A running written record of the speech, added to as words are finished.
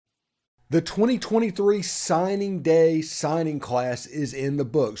The 2023 signing day signing class is in the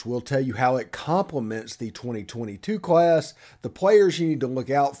books. We'll tell you how it complements the 2022 class, the players you need to look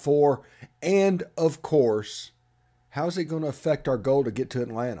out for, and of course, how's it going to affect our goal to get to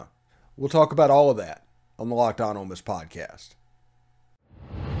Atlanta? We'll talk about all of that on the Locked On Ole Miss podcast.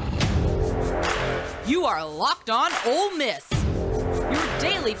 You are Locked On Ole Miss, your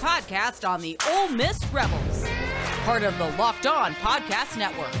daily podcast on the Ole Miss Rebels, part of the Locked On Podcast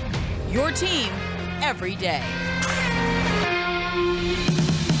Network. Your team every day.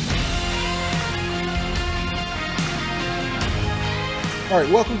 All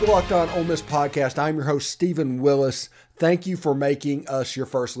right, welcome to Locked On Ole Miss podcast. I'm your host, Stephen Willis. Thank you for making us your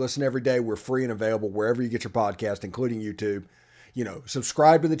first listen every day. We're free and available wherever you get your podcast, including YouTube.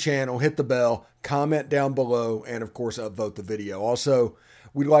 Subscribe to the channel, hit the bell, comment down below, and of course, upvote the video. Also,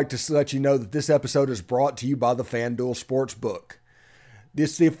 we'd like to let you know that this episode is brought to you by the FanDuel Sportsbook.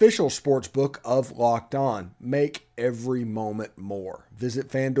 It's the official sportsbook of Locked On. Make every moment more. Visit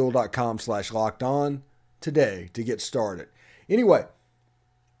FanDuel.com/LockedOn today to get started. Anyway,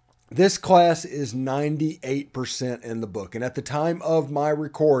 this class is 98% in the book. And at the time of my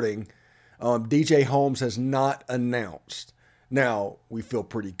recording, DJ Holmes has not announced. Now, we feel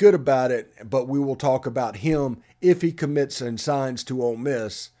pretty good about it, but we will talk about him if he commits and signs to Ole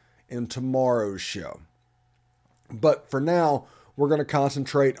Miss in tomorrow's show. But for now, we're going to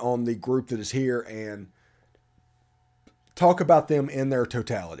concentrate on the group that is here and talk about them in their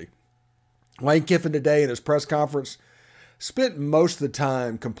totality. Lane Kiffin today in his press conference spent most of the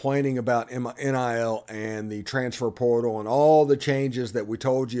time complaining about NIL and the transfer portal and all the changes that we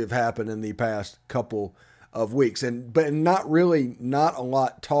told you have happened in the past couple of weeks. But not a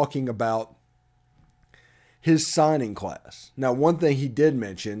lot talking about his signing class. Now, one thing he did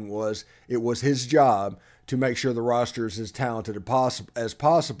mention was it was his job to make sure the roster is as talented as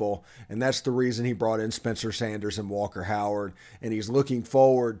possible, and that's the reason he brought in Spencer Sanders and Walker Howard, and he's looking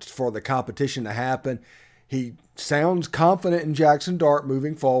forward for the competition to happen. He sounds confident in Jackson Dart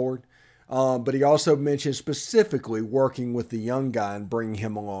moving forward, but he also mentioned specifically working with the young guy and bringing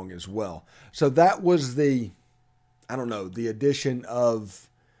him along as well. So that was the addition of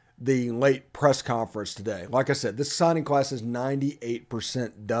the late press conference today. Like I said, this signing class is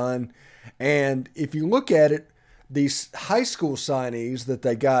 98% done. And if you look at it, these high school signees that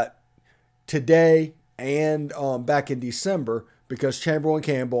they got today and back in December, because Chamberlain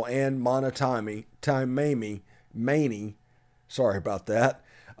Campbell and Mana Maney, sorry about that,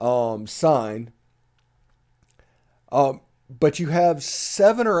 signed. But you have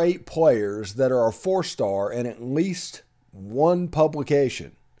 7 or 8 players that are a 4-star and at least one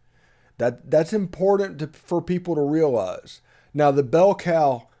publication. That's important for people to realize. Now, the bell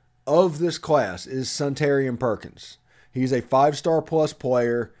cow of this class is Suntarian Perkins. He's a 5-star plus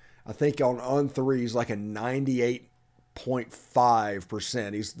player. I think on 3, he's like a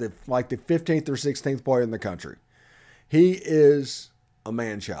 98.5%. He's the 15th or 16th player in the country. He is a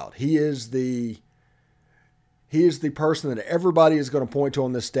man-child. He is the person that everybody is going to point to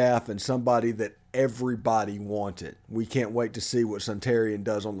on this staff and somebody that everybody wanted. We can't wait to see what Suntarian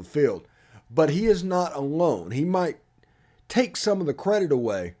does on the field. But he is not alone. He might take some of the credit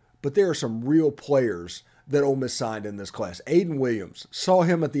away, but there are some real players that Ole Miss signed in this class. Aiden Williams, saw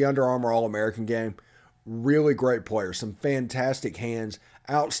him at the Under Armour All-American game. Really great player, some fantastic hands,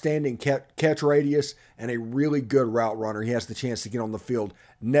 outstanding catch radius, and a really good route runner. He has the chance to get on the field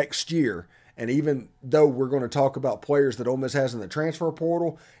next year. And even though we're going to talk about players that Ole Miss has in the transfer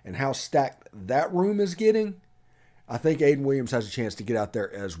portal and how stacked that room is getting, I think Aiden Williams has a chance to get out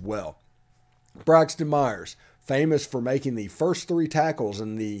there as well. Braxton Myers, famous for making the first 3 tackles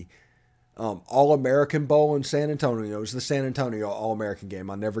in the All-American Bowl in San Antonio. It was the San Antonio All-American game.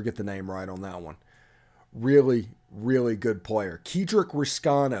 I never get the name right on that one. Really, really good player. Kedrick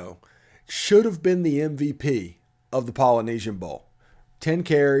Riscano should have been the MVP of the Polynesian Bowl. 10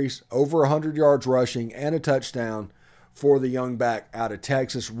 carries, over 100 yards rushing, and a touchdown for the young back out of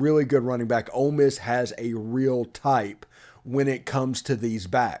Texas. Really good running back. Ole Miss has a real type when it comes to these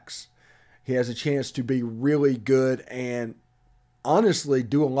backs. He has a chance to be really good and honestly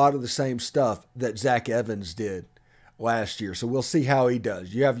do a lot of the same stuff that Zach Evans did last year. So we'll see how he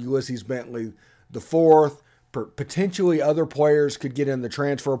does. You have Ulysses Bentley the 4th. Potentially other players could get in the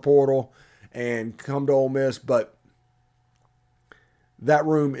transfer portal and come to Ole Miss, but that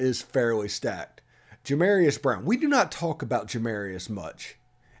room is fairly stacked. Jamarius Brown. We do not talk about Jamarius much,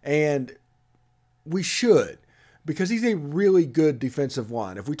 and we should, because he's a really good defensive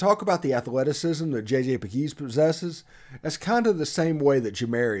line. If we talk about the athleticism that J.J. Pegues possesses, that's kind of the same way that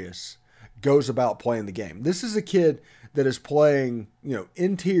Jamarius goes about playing the game. This is a kid that is playing,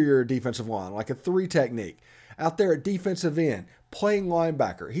 interior defensive line, like a 3 technique. Out there at defensive end, playing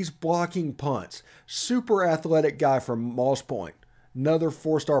linebacker. He's blocking punts. Super athletic guy from Moss Point. Another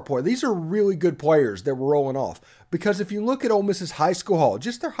 4-star player. These are really good players that we're rolling off. Because if you look at Ole Miss's high school haul,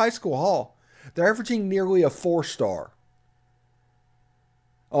 just their high school haul, they're averaging nearly a 4-star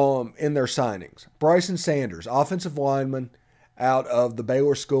in their signings. Bryson Sanders, offensive lineman out of the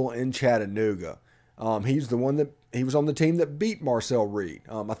Baylor School in Chattanooga. He's the one that he was on the team that beat Marcel Reed.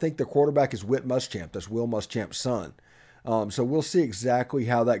 I think the quarterback is Whit Muschamp. That's Will Muschamp's son. So we'll see exactly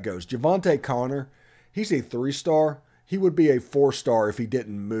how that goes. Javante Connor, he's a 3-star. He would be a 4-star if he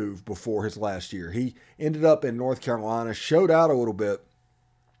didn't move before his last year. He ended up in North Carolina, showed out a little bit.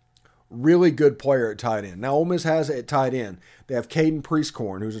 Really good player at tight end. Now, Ole Miss has at tight end. They have Caden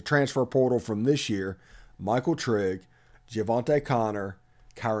Priestcorn, who's a transfer portal from this year, Michael Trigg, Javante Connor,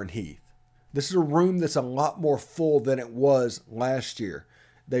 Kyron Heath. This is a room that's a lot more full than it was last year.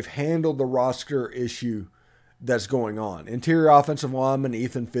 They've handled the roster issue that's going on. Interior offensive lineman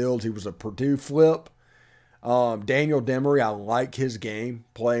Ethan Fields, he was a Purdue flip. Daniel Demery, I like his game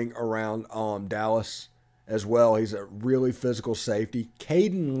playing around Dallas as well. He's a really physical safety.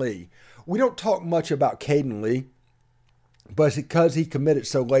 Caden Lee. We don't talk much about Caden Lee, but it's because he committed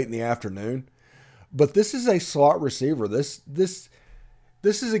so late in the afternoon. But this is a slot receiver. This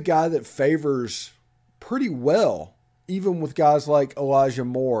is a guy that favors pretty well, even with guys like Elijah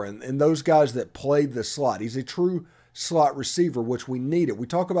Moore and those guys that played the slot. He's a true slot receiver, which we needed. We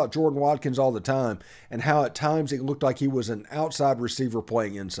talk about Jordan Watkins all the time and how at times it looked like he was an outside receiver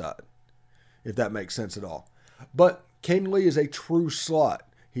playing inside, if that makes sense at all. But Caden Lee is a true slot.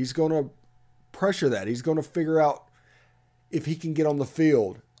 He's going to pressure that. He's going to figure out if he can get on the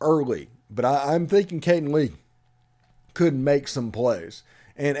field early. But I'm thinking Caden Lee could make some plays.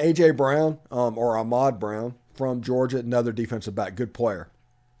 And A.J. Brown, or Ahmad Brown from Georgia, another defensive back, good player.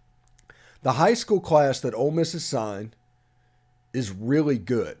 The high school class that Ole Miss has signed is really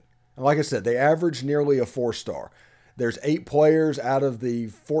good. And like I said, they average nearly a 4-star. There's 8 players out of the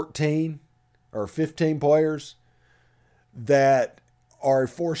 14 or 15 players that are a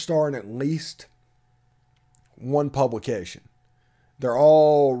 4-star in at least one publication. They're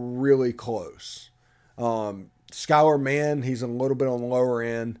all really close. Skylar Mann, he's a little bit on the lower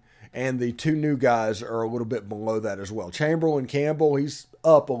end, and the 2 new guys are a little bit below that as well. Chamberlain Campbell, he's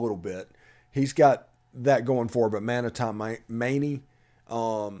up a little bit. He's got that going for him, but Manitou Maney,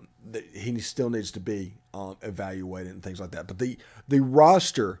 he still needs to be evaluated and things like that. But the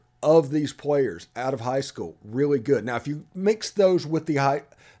roster of these players out of high school, really good. Now, if you mix those with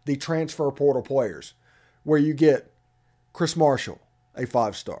the transfer portal players, where you get Chris Marshall, a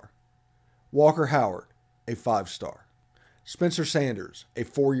 5-star, Walker Howard, a 5-star, Spencer Sanders, a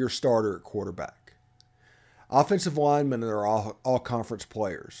 4-year starter at quarterback, offensive linemen that are all conference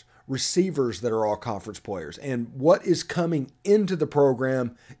players, receivers that are all conference players. And what is coming into the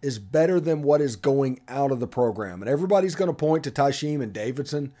program is better than what is going out of the program. And everybody's going to point to Tysheem and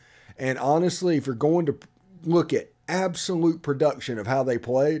Davidson. And honestly, if you're going to look at absolute production of how they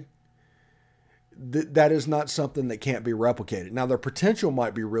played, that is not something that can't be replicated. Now, their potential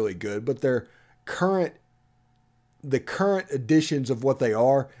might be really good, but the current additions of what they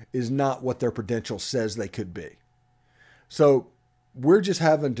are is not what their potential says they could be. So we're just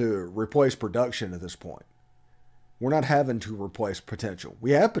having to replace production at this point. We're not having to replace potential.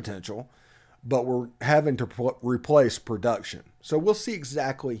 We have potential, but we're having to replace production. So we'll see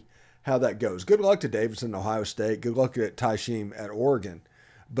exactly how that goes. Good luck to Davidson, Ohio State. Good luck at Tysheem at Oregon.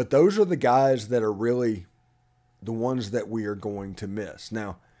 But those are the guys that are really the ones that we are going to miss.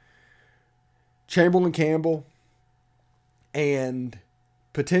 Now, Chamberlain Campbell and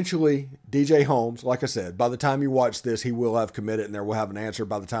potentially DJ Holmes, like I said, by the time you watch this, he will have committed and there will have an answer.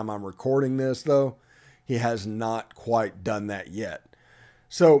 By the time I'm recording this, though, he has not quite done that yet.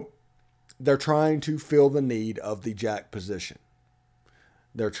 So they're trying to fill the need of the jack position.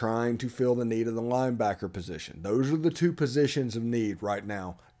 They're trying to fill the need of the linebacker position. Those are the 2 positions of need right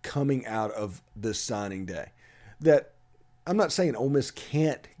now coming out of this signing day. That I'm not saying Ole Miss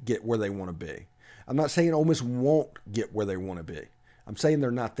can't get where they want to be. I'm not saying Ole Miss won't get where they want to be. I'm saying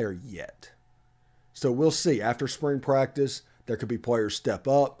they're not there yet. So we'll see. After spring practice, there could be players step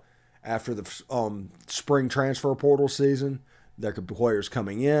up. After the spring transfer portal season, there could be players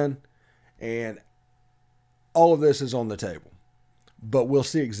coming in. And all of this is on the table. But we'll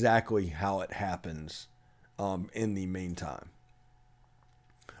see exactly how it happens in the meantime.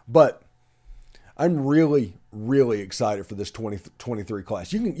 But I'm really, really excited for this 2023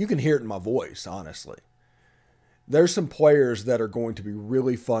 class. You can hear it in my voice, honestly. there's some players that are going to be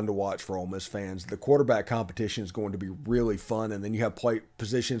really fun to watch for Ole Miss fans. The quarterback competition is going to be really fun. And then you have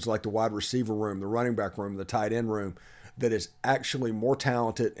positions like the wide receiver room, the running back room, the tight end room that is actually more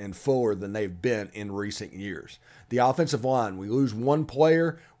talented and fuller than they've been in recent years. The offensive line, we lose one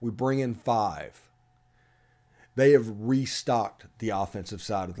player, we bring in 5. They have restocked the offensive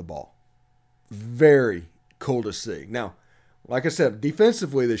side of the ball. Very cool to see. Now, like I said,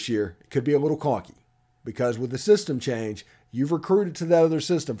 defensively this year, it could be a little clunky because with the system change, you've recruited to that other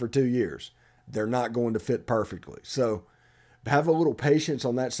system for 2 years. They're not going to fit perfectly. So have a little patience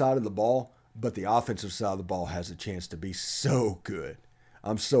on that side of the ball, but the offensive side of the ball has a chance to be so good.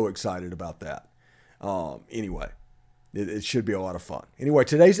 I'm so excited about that. Anyway, it should be a lot of fun. Anyway,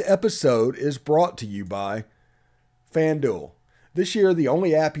 today's episode is brought to you by FanDuel. This year, the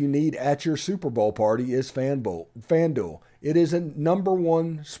only app you need at your Super Bowl party is FanDuel. It is a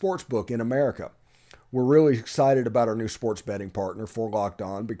 #1 sports book in America. We're really excited about our new sports betting partner for Locked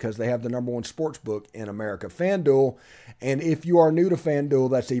On because they have the #1 sports book in America, FanDuel. And if you are new to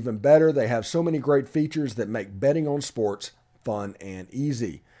FanDuel, that's even better. They have so many great features that make betting on sports fun and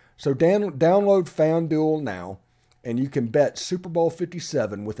easy. So download FanDuel now, and you can bet Super Bowl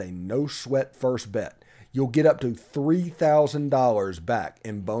 57 with a no-sweat first bet. You'll get up to $3,000 back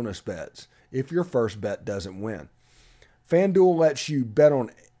in bonus bets if your first bet doesn't win. FanDuel lets you bet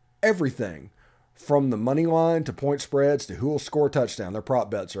on everything from the money line to point spreads to who will score a touchdown. Their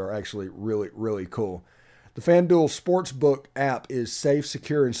prop bets are actually really, really cool. The FanDuel Sportsbook app is safe,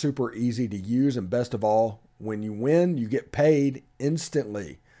 secure, and super easy to use. And best of all, when you win, you get paid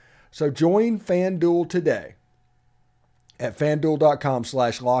instantly. So join FanDuel today at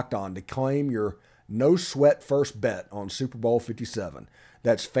FanDuel.com/lockedon to claim your no-sweat first bet on Super Bowl 57.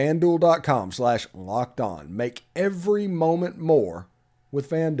 That's FanDuel.com/lockedon. Make every moment more with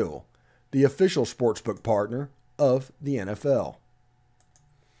FanDuel, the official sportsbook partner of the NFL.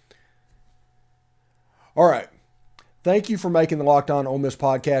 All right. Thank you for making the Locked On Ole Miss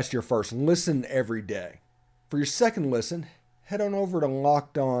podcast your first listen every day. For your second listen, head on over to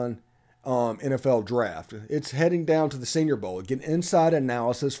Locked On NFL Draft. It's heading down to the Senior Bowl. Get inside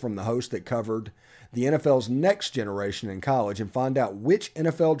analysis from the host that covered the NFL's next generation in college and find out which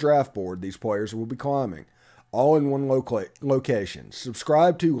NFL draft board these players will be climbing, all in one location.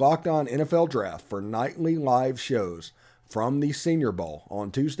 Subscribe to Locked On NFL Draft for nightly live shows from the Senior Bowl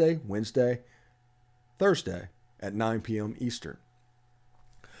on Tuesday, Wednesday, Thursday at 9 p.m. Eastern.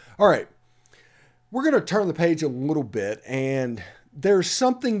 All right, we're going to turn the page a little bit, and there's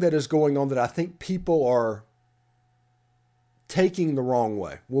something that is going on that I think people are taking the wrong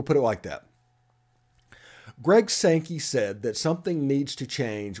way. We'll put it like that. Greg Sankey said that something needs to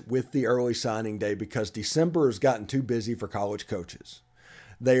change with the early signing day because December has gotten too busy for college coaches.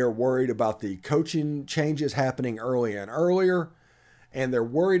 They are worried about the coaching changes happening earlier and earlier, and they're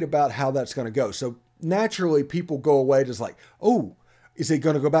worried about how that's going to go. So naturally, people go away just like, oh, is it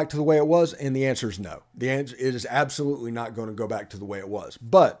going to go back to the way it was? And the answer is no. The answer it is absolutely not going to go back to the way it was.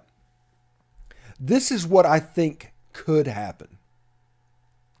 But this is what I think could happen.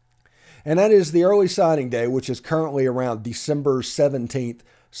 And that is the early signing day, which is currently around December 17th,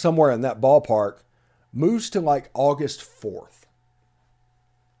 somewhere in that ballpark, moves to like August 4th.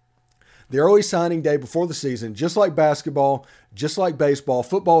 The early signing day before the season, just like basketball, just like baseball,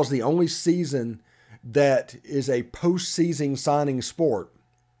 football is the only season that is a postseason signing sport.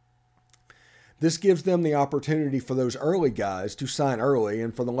 This gives them the opportunity for those early guys to sign early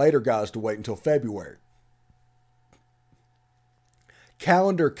and for the later guys to wait until February.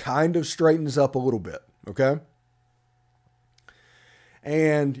 Calendar kind of straightens up a little bit, okay?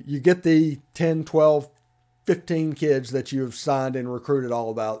 And you get the 10, 12, 15 kids that you've signed and recruited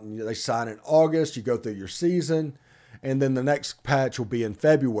all about, and they sign in August, you go through your season, and then the next patch will be in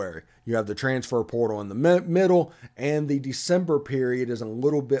February. You have the transfer portal in the middle, and the December period is a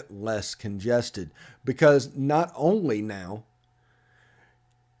little bit less congested because not only now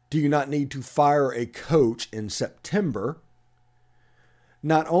do you not need to fire a coach in September,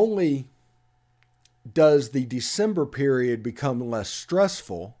 not only does the December period become less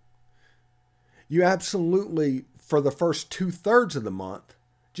stressful, you absolutely, for the first 2/3 of the month,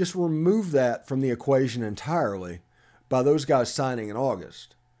 just remove that from the equation entirely by those guys signing in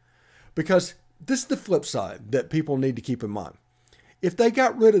August. Because this is the flip side that people need to keep in mind. If they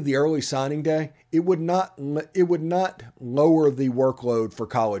got rid of the early signing day, it would not lower the workload for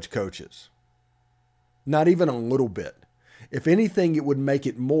college coaches. Not even a little bit. If anything, it would make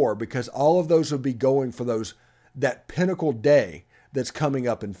it more because all of those would be going for that pinnacle day that's coming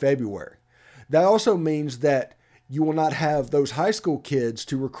up in February. That also means that You will not have those high school kids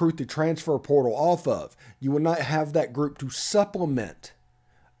to recruit the transfer portal off of. You will not have that group to supplement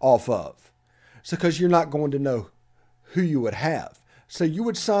off of. So because you're not going to know who you would have. So you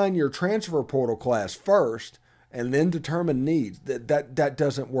would sign your transfer portal class first and then determine needs. That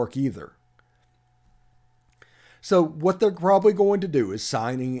doesn't work either. So what they're probably going to do is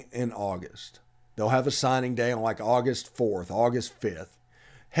signing in August. They'll have a signing day on like August 4th, August 5th.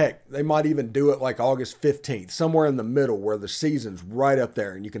 Heck, they might even do it like August 15th, somewhere in the middle where the season's right up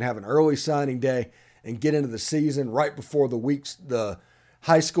there and you can have an early signing day and get into the season right before the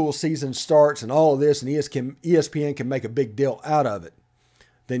high school season starts and all of this, and ESPN can make a big deal out of it.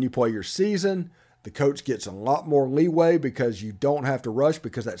 Then you play your season. The coach gets a lot more leeway because you don't have to rush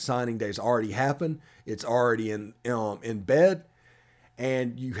because that signing day's already happened. It's already in bed,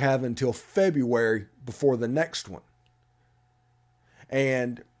 and you have until February before the next one.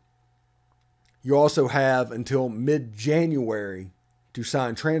 And you also have until mid-January to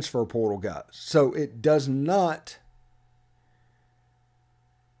sign transfer portal guys. So it does not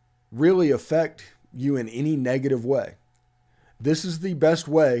really affect you in any negative way. This is the best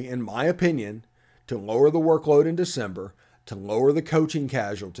way, in my opinion, to lower the workload in December, to lower the coaching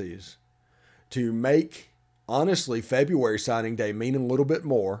casualties, to make, honestly, February signing day mean a little bit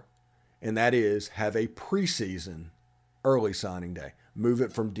more, and that is have a preseason early signing day. Move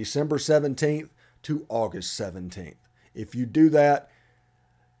it from December 17th to August 17th. If you do that,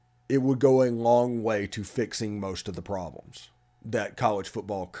 it would go a long way to fixing most of the problems that college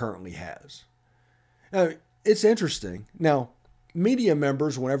football currently has. Now, it's interesting. Now, media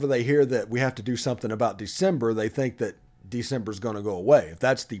members, whenever they hear that we have to do something about December, they think that December is going to go away. If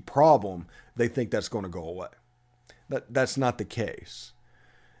that's the problem, they think that's going to go away. That's not the case.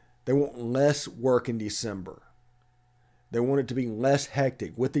 They want less work in December. They want it to be less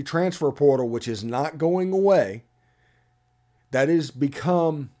hectic. With the transfer portal, which is not going away, that has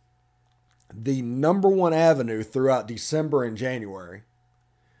become the number one avenue throughout December and January.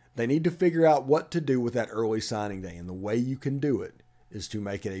 They need to figure out what to do with that early signing day. And the way you can do it is to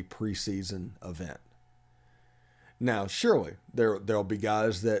make it a preseason event. Now, surely there'll be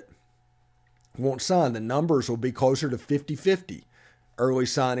guys that won't sign. The numbers will be closer to 50-50, early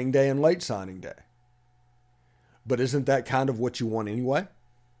signing day and late signing day. But isn't that kind of what you want anyway?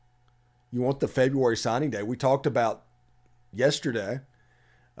 You want the February signing day. We talked about yesterday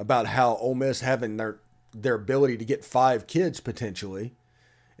about how Ole Miss having their ability to get 5 kids potentially,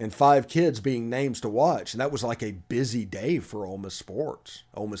 and 5 kids being names to watch. And that was like a busy day for Ole Miss sports,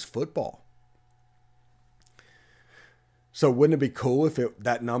 Ole Miss football. So wouldn't it be cool if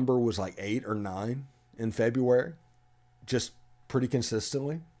that number was like 8 or 9 in February? Just pretty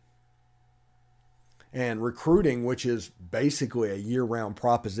consistently. And recruiting, which is basically a year-round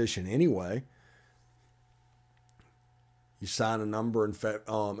proposition anyway, you sign a number in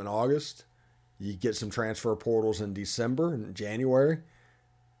August, you get some transfer portals in December and January,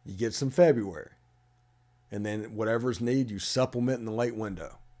 you get some February. And then whatever's needed, you supplement in the late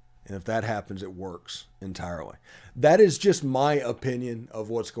window. And if that happens, it works entirely. That is just my opinion of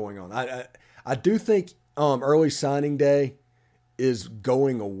what's going on. I do think early signing day is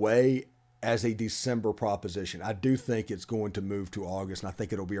going away as a December proposition. I do think it's going to move to August, and I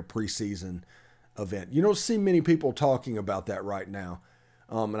think it'll be a preseason event. You don't see many people talking about that right now.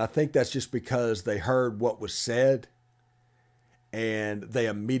 And I think that's just because they heard what was said and they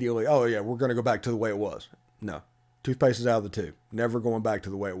immediately, oh yeah, we're going to go back to the way it was. No, toothpaste is out of the tube. Never going back to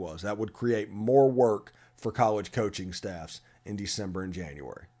the way it was. That would create more work for college coaching staffs in December and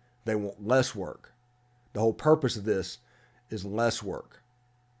January. They want less work. The whole purpose of this is less work.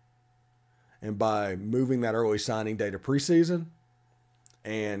 And by moving that early signing day to preseason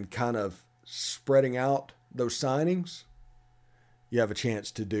and kind of spreading out those signings, you have a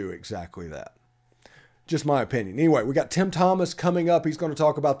chance to do exactly that. Just my opinion. Anyway, we got Tim Thomas coming up. He's going to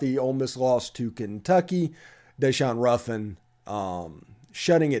talk about the Ole Miss loss to Kentucky. Deshaun Ruffin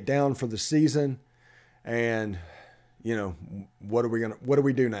shutting it down for the season. And, you know, what do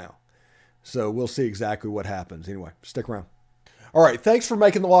we do now? So we'll see exactly what happens. Anyway, stick around. All right, thanks for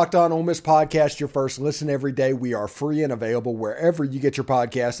making the Locked On Ole Miss podcast your first listen every day. We are free and available wherever you get your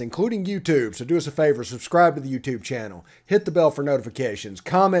podcasts, including YouTube. So do us a favor, subscribe to the YouTube channel, hit the bell for notifications,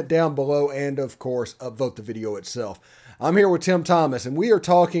 comment down below, and of course, upvote the video itself. I'm here with Tim Thomas, and we are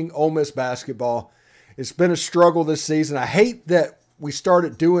talking Ole Miss basketball. It's been a struggle this season. I hate that we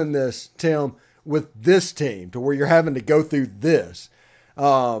started doing this, Tim, with this team to where you're having to go through this.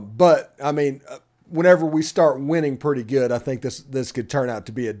 But, I mean, whenever we start winning pretty good, I think this could turn out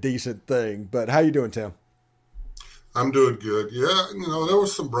to be a decent thing. But how you doing, Tim? I'm doing good. Yeah, there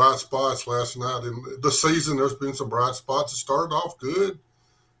was some bright spots last night in the season. There's been some bright spots. It started off good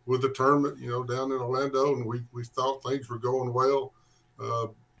with the tournament, down in Orlando, and we thought things were going well. Uh,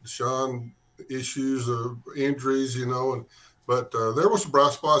 Deshaun issues, injuries, but there was some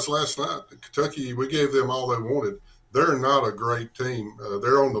bright spots last night. Kentucky, we gave them all they wanted. They're not a great team.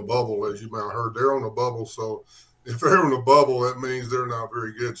 They're on the bubble, as you might have heard. They're on the bubble, so if they're on the bubble, that means they're not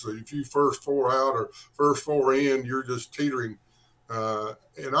very good. So if you first four out or first four in, you're just teetering. And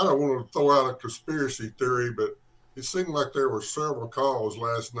I don't want to throw out a conspiracy theory, but it seemed like there were several calls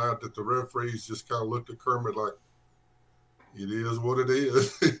last night that the referees just kind of looked at Kermit like, it is what it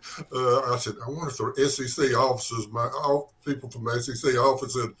is. I said, I wonder if the SEC officers, people from the SEC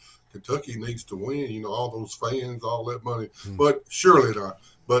office said, Kentucky needs to win, all those fans, all that money. But surely not.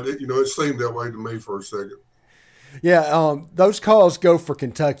 But, it seemed that way to me for a second. Yeah, those calls go for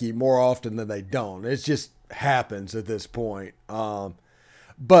Kentucky more often than they don't. It just happens at this point.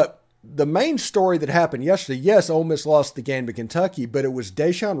 But the main story that happened yesterday, yes, Ole Miss lost the game to Kentucky, but it was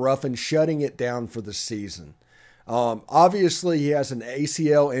Daeshun Ruffin shutting it down for the season. Obviously, he has an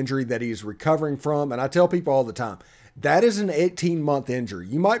ACL injury that he's recovering from, and I tell people all the time, that is an 18-month injury.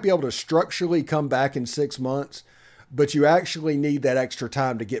 You might be able to structurally come back in 6 months, but you actually need that extra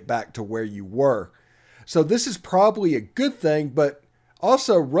time to get back to where you were. So this is probably a good thing, but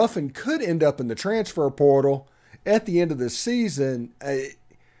also Ruffin could end up in the transfer portal at the end of the season.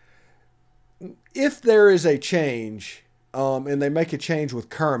 If there is a change, and they make a change with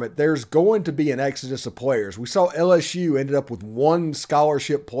Kermit, there's going to be an exodus of players. We saw LSU ended up with one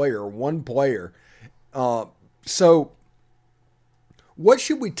scholarship player, one player. So what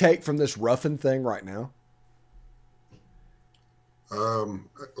should we take from this Ruffin thing right now?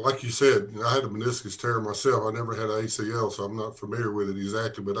 Like you said, I had a meniscus tear myself. I never had an ACL, so I'm not familiar with it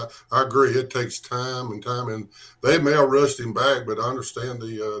exactly. But I agree, it takes time, and they may have rushed him back. But I understand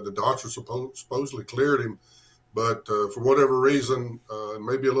the doctor supposedly cleared him. But for whatever reason,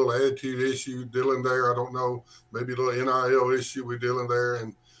 maybe a little attitude issue dealing there. I don't know. Maybe a little NIL issue we dealing there.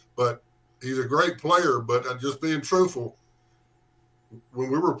 But he's a great player. But just being truthful,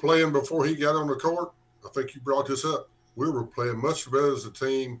 when we were playing before he got on the court, I think you brought this up. We were playing much better as a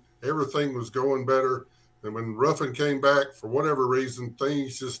team. Everything was going better. And when Ruffin came back, for whatever reason,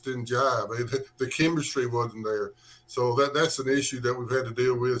 things just didn't jive. The chemistry wasn't there. So that's an issue that we've had to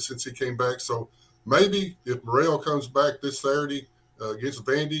deal with since he came back. So maybe if Morrell comes back this Saturday against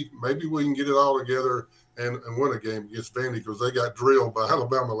Vandy, maybe we can get it all together and win a game against Vandy because they got drilled by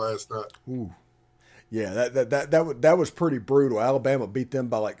Alabama last night. Ooh. Yeah, that was pretty brutal. Alabama beat them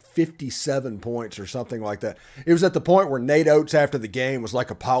by like 57 points or something like that. It was at the point where Nate Oates after the game was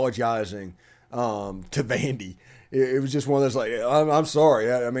like apologizing to Vandy. It was just one of those like, I'm sorry.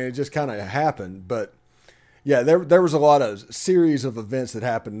 I mean, it just kind of happened. But yeah, there was a lot of series of events that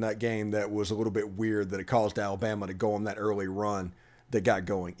happened in that game that was a little bit weird that it caused Alabama to go on that early run that got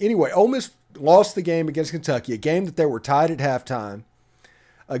going. Anyway, Ole Miss lost the game against Kentucky, a game that they were tied at halftime.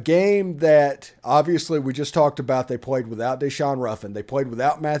 A game that, obviously, we just talked about, they played without Daeshun Ruffin. They played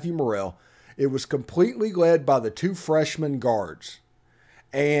without Matthew Morrell. It was completely led by the two freshman guards.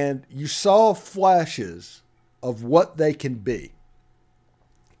 And you saw flashes of what they can be.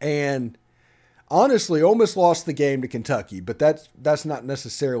 And honestly, Ole Miss lost the game to Kentucky, but that's not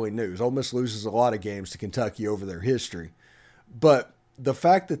necessarily news. Ole Miss loses a lot of games to Kentucky over their history. But the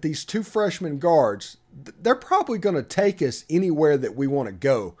fact that these two freshman guards, they're probably going to take us anywhere that we want to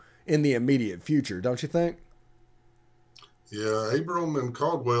go in the immediate future, don't you think? Yeah, Abram and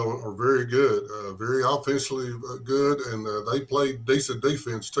Caldwell are very good, very offensively good, and they play decent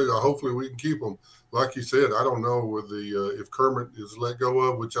defense too. Hopefully we can keep them. Like you said, I don't know with if Kermit is let go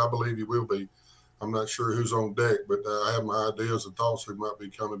of, which I believe he will be. I'm not sure who's on deck, but I have my ideas and thoughts who might be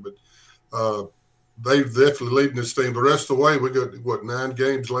coming. But they definitely leading this team. The rest of the way, we got 9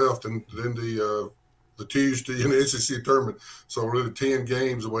 games left, and then the Tuesday in the SEC tournament. So really 10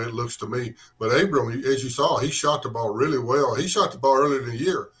 games the way it looks to me. But Abram, as you saw, he shot the ball really well. He shot the ball earlier in the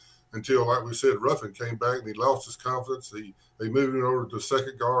year until, like we said, Ruffin came back and he lost his confidence. They moved him over to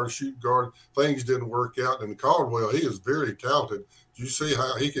second guard, shoot guard. Things didn't work out. And Caldwell, he is very talented. You see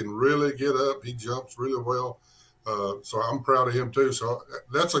how he can really get up. He jumps really well. So I'm proud of him too. So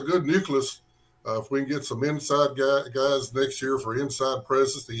that's a good nucleus. If we can get some inside guys next year for inside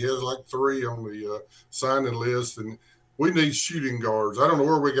presence, he has like 3 on the signing list, and we need shooting guards. I don't know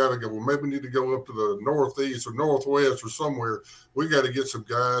where we got to go. Well, maybe we need to go up to the northeast or northwest or somewhere. We got to get some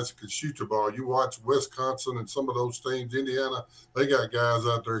guys that can shoot the ball. You watch Wisconsin and some of those teams, Indiana, they got guys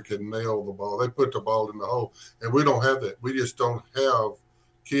out there that can nail the ball. They put the ball in the hole, and we don't have that. We just don't have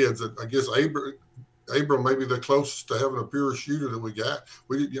kids. I guess Abram may be the closest to having a pure shooter that we got.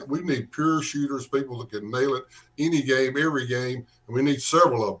 We need pure shooters, people that can nail it any game, every game, and we need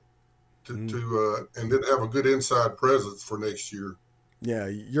several of them and then have a good inside presence for next year. Yeah,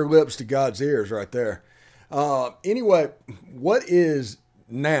 your lips to God's ears right there. Anyway, what is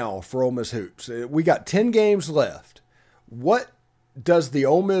now for Ole Miss hoops? We got 10 games left. What does the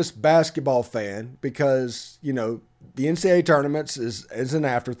Ole Miss basketball fan, because, you know, the NCAA tournaments is an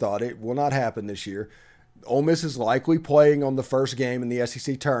afterthought. It will not happen this year. Ole Miss is likely playing on the first game in the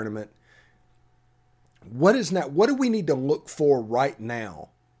SEC tournament. What do we need to look for right now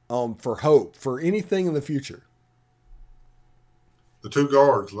for hope, for anything in the future? The two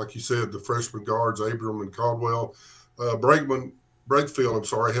guards, like you said, the freshman guards, Abram and Caldwell.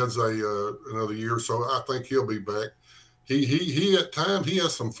 Brakefield, has another year, so I think he'll be back. He at times he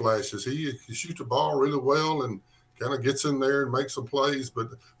has some flashes. He shoots the ball really well and kind of gets in there and makes some plays. But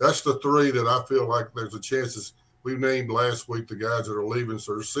that's the three that I feel like there's a chances. We named last week the guys that are leaving,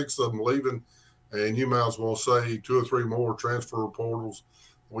 so there's 6 of them leaving, and you might as well say 2 or 3 more transfer portals.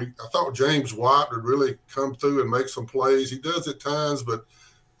 I thought James White would really come through and make some plays. He does at times, but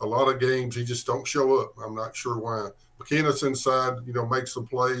a lot of games he just don't show up. I'm not sure why. McKenna's inside, makes some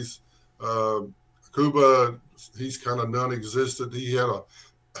plays. Kuba, he's kind of non-existent. He had a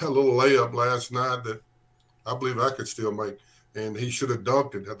little layup last night that I believe I could still make, and he should have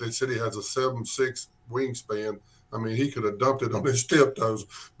dunked it. They said he has a 7'6" wingspan. I mean, he could have dumped it on his tiptoes,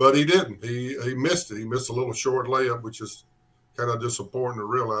 but he didn't. He missed it. He missed a little short layup, which is kind of disappointing to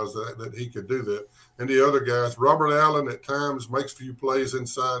realize that he could do that. And the other guys, Robert Allen at times makes a few plays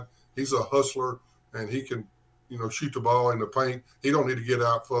inside. He's a hustler, and he can, shoot the ball in the paint. He don't need to get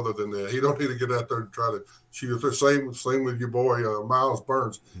out further than that. He don't need to get out there and try to shoot it. Same with your boy, Miles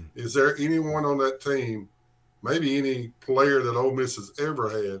Burns. Is there anyone on that team, maybe any player that Ole Miss has ever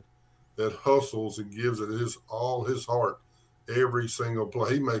had, that hustles and gives it all his heart every single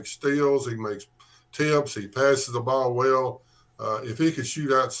play? He makes steals. He makes tips. He passes the ball well. If he could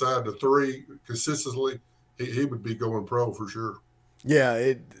shoot outside the three consistently, he would be going pro for sure.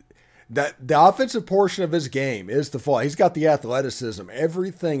 Yeah, the offensive portion of his game is the fault. He's got the athleticism.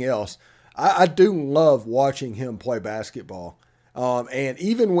 Everything else, I do love watching him play basketball. And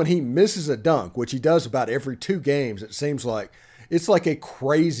even when he misses a dunk, which he does about every 2 games, it seems like it's like a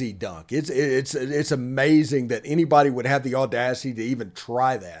crazy dunk. It's amazing that anybody would have the audacity to even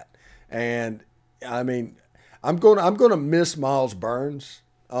try that. And I mean, I'm going to miss Miles Burns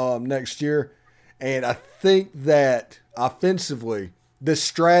next year, and I think that offensively, the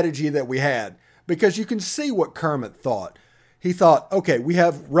strategy that we had, because you can see what Kermit thought. He thought, okay, we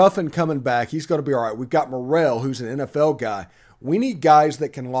have Ruffin coming back. He's going to be all right. We've got Morrell, who's an NFL guy. We need guys that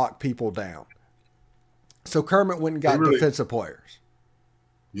can lock people down. So Kermit went and got defensive players.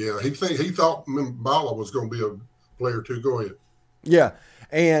 Yeah, he thought Mbala was going to be a player too. Go ahead. Yeah,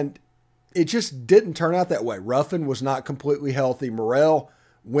 and it just didn't turn out that way. Ruffin was not completely healthy. Morrell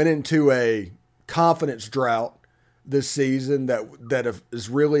went into a confidence drought this season that has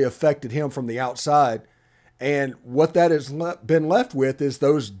really affected him from the outside. And what that has been left with is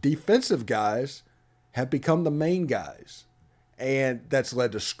those defensive guys have become the main guys. And that's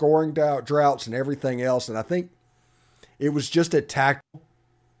led to scoring droughts and everything else. And I think it was just a tactical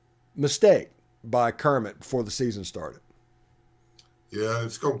mistake by Kermit before the season started. Yeah,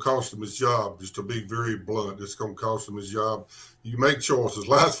 it's going to cost him his job, just to be very blunt. It's going to cost him his job. You make choices.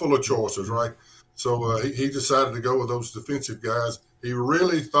 Life's full of choices, right? So he decided to go with those defensive guys. He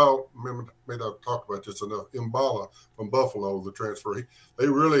really thought, remember, maybe I've talked about this enough, Mbala from Buffalo, the transfer, they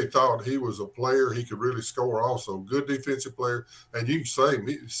really thought he was a player. He could really score also. Good defensive player. And you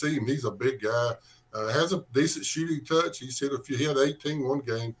can see him, he's a big guy, has a decent shooting touch. He said if you had 18 one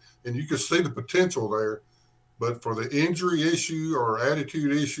game, and you could see the potential there. But for the injury issue or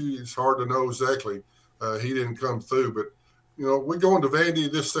attitude issue, it's hard to know exactly. He didn't come through. But, we're going to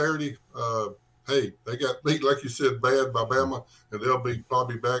Vandy this Saturday. Hey, they got beat, like you said, bad by Bama, and they'll be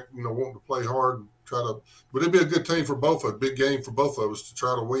probably back, wanting to play hard and try to – but it'd be a good team for both of us, big game for both of us to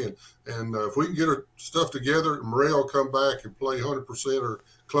try to win. And if we can get our stuff together and Morrell come back and play 100% or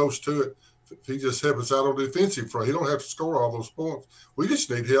close to it, if he just help us out on the defensive front, he don't have to score all those points. We just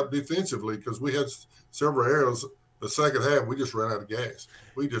need help defensively because we had several errors the second half. We just ran out of gas.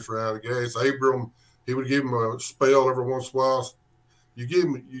 Abram, he would give him a spell every once in a while. You give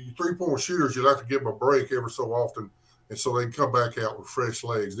them 3-point shooters, you like to give them a break every so often, and so they can come back out with fresh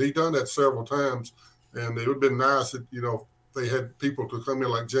legs. He's done that several times, and it would have been nice if, they had people to come in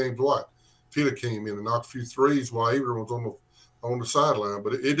like James White. If he'd have came in and knocked a few threes while Abram was on the sideline.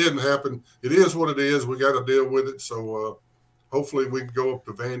 But it didn't happen. It is what it is. We got to deal with it. So hopefully we can go up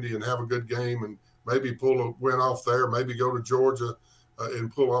to Vandy and have a good game. And maybe pull a win off there, maybe go to Georgia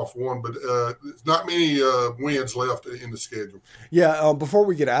and pull off one. But there's not many wins left in the schedule. Yeah. Before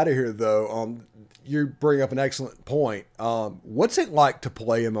we get out of here, though, you bring up an excellent point. What's it like to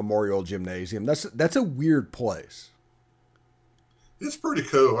play in Memorial Gymnasium? That's a weird place. It's pretty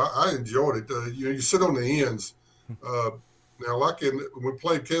cool. I enjoyed it. You sit on the ends. Now, like when we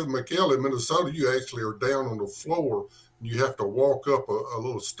played Kevin McHale in Minnesota, you actually are down on the floor. And you have to walk up a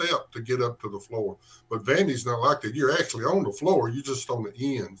little step to get up to the floor. But Vandy's not like that. You're actually on the floor. You're just on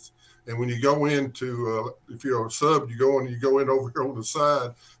the ends. And when you go into, if you're a sub, you go in over here on the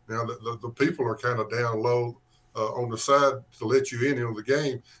side. Now, the people are kind of down low on the side to let you in on the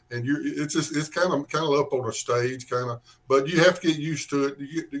game. And it's kind of up on a stage, but you have to get used to it.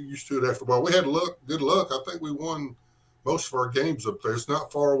 You get used to it after a while. We had good luck. I think we won most of our games up there. It's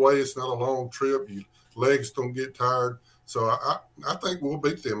not far away. It's not a long trip. Your legs don't get tired. So I think we'll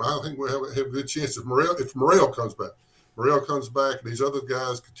beat them. I think we'll have a good chance if Morrell comes back. Morrell comes back and these other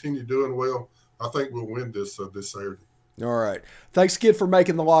guys continue doing well, I think we'll win this Saturday. All right. Thanks, Kid, for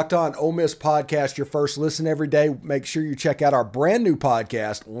making the Locked On Ole Miss podcast your first listen every day. Make sure you check out our brand new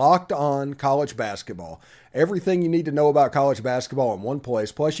podcast, Locked On College Basketball. Everything you need to know about college basketball in one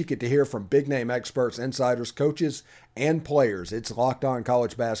place. Plus, you get to hear from big-name experts, insiders, coaches, and players. It's Locked On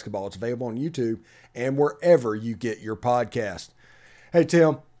College Basketball. It's available on YouTube and wherever you get your podcast. Hey,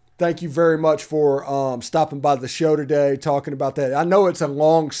 Tim, thank you very much for stopping by the show today, talking about that. I know it's a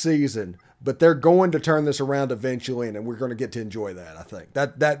long season, but they're going to turn this around eventually, and we're going to get to enjoy that, I think.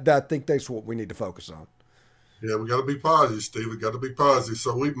 I think that's what we need to focus on. Yeah, we got to be positive, Steve. We got to be positive.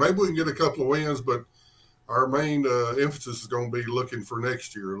 So maybe we can get a couple of wins, but our main emphasis is going to be looking for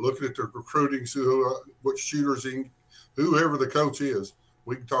next year, looking at the recruiting, see what shooters, whoever the coach is.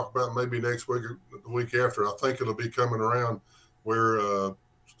 We can talk about maybe next week or the week after. I think it'll be coming around where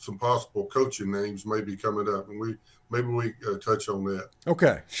some possible coaching names may be coming up, and maybe we touch on that.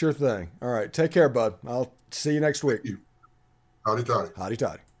 Okay, sure thing. All right, take care, bud. I'll see you next week. Howdy toddy. Howdy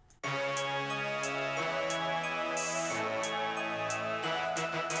toddy.